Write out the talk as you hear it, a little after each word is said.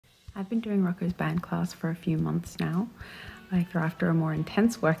I've been doing Rocco's band class for a few months now. Like after a more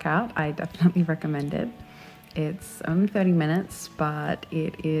intense workout, I definitely recommend it. It's only 30 minutes, but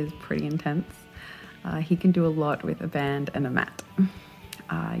it is pretty intense. He can do a lot with a band and a mat.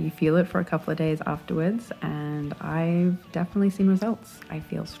 You feel it for a couple of days afterwards, and I've definitely seen results. I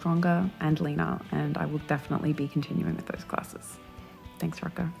feel stronger and leaner, and I will definitely be continuing with those classes. Thanks,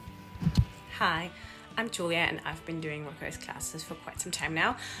 Rocco. Hi, I'm Julia, and I've been doing Rocco's classes for quite some time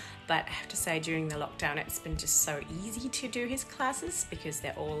now, but I have to say during the lockdown it's been just so easy to do his classes because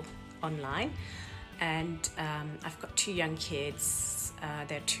they're all online. And I've got two young kids,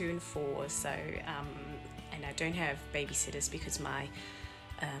 they're 2 and 4, so and I don't have babysitters because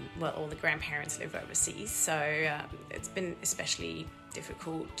all the grandparents live overseas, so it's been especially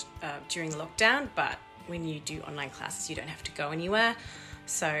difficult during the lockdown. But when you do online classes, you don't have to go anywhere,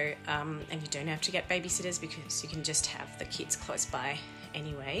 so and you don't have to get babysitters because you can just have the kids close by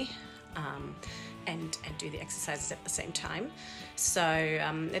anyway. And do the exercises at the same time. So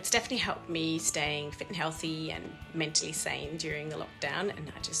it's definitely helped me staying fit and healthy and mentally sane during the lockdown.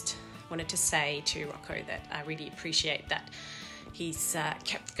 And I just wanted to say to Rocco that I really appreciate that he's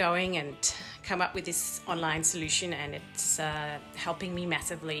kept going and come up with this online solution, and it's helping me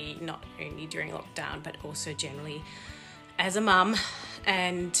massively, not only during lockdown but also generally as a mum.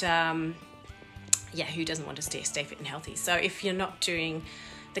 And who doesn't want to stay fit and healthy? So if you're not doing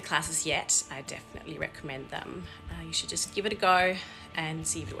the classes yet, I definitely recommend them. You should just give it a go and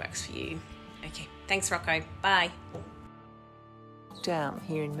see if it works for you. Okay, thanks Rocco, bye. Down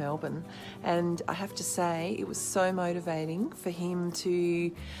here in Melbourne, and I have to say it was so motivating for him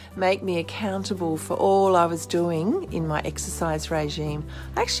to make me accountable for all I was doing in my exercise regime.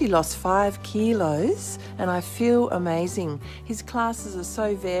 I actually lost 5 kilos and I feel amazing. His classes are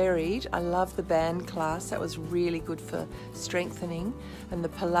so varied. I love the band class, that was really good for strengthening, and the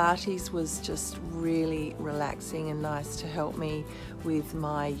pilates was just really relaxing and nice to help me with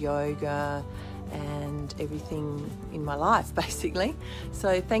my yoga and everything in my life, basically.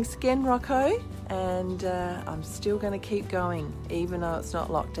 So thanks again, Rocco, and I'm still going to keep going even though it's not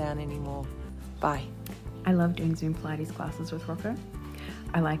lockdown anymore. Bye. I love doing Zoom Pilates classes with Rocco.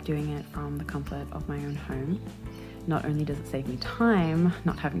 I like doing it from the comfort of my own home. Not only does it save me time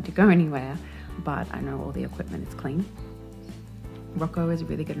not having to go anywhere, but I know all the equipment is clean. Rocco is a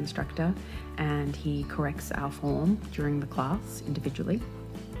really good instructor, and he corrects our form during the class individually.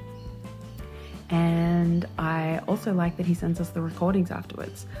 And I also like that he sends us the recordings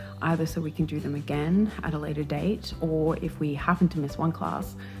afterwards, either so we can do them again at a later date, or if we happen to miss one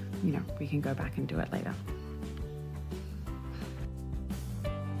class, we can go back and do it later.